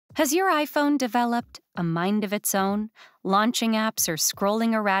Has your iPhone developed a mind of its own, launching apps or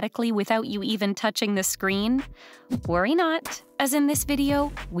scrolling erratically without you even touching the screen? Worry not, as in this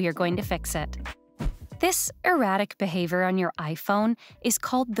video, we are going to fix it. This erratic behavior on your iPhone is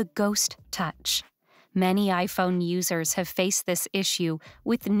called the ghost touch. Many iPhone users have faced this issue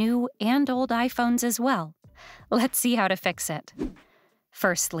with new and old iPhones as well. Let's see how to fix it.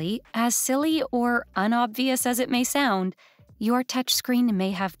 Firstly, as silly or unobvious as it may sound, your touchscreen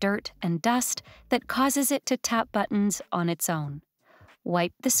may have dirt and dust that causes it to tap buttons on its own.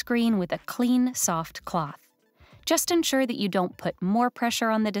 Wipe the screen with a clean, soft cloth. Just ensure that you don't put more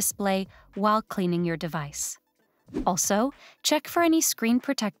pressure on the display while cleaning your device. Also, check for any screen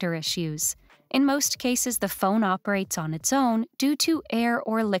protector issues. In most cases, the phone operates on its own due to air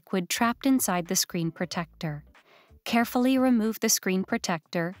or liquid trapped inside the screen protector. Carefully remove the screen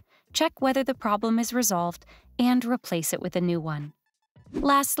protector, check whether the problem is resolved, and replace it with a new one.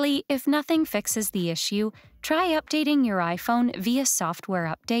 Lastly, if nothing fixes the issue, try updating your iPhone via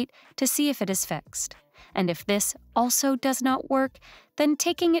software update to see if it is fixed. And if this also does not work, then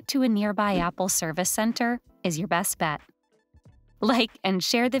taking it to a nearby Apple service center is your best bet. Like and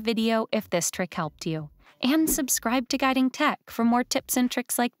share the video if this trick helped you, and subscribe to Guiding Tech for more tips and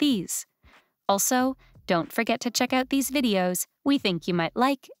tricks like these. Also, don't forget to check out these videos we think you might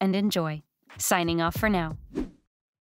like and enjoy. Signing off for now.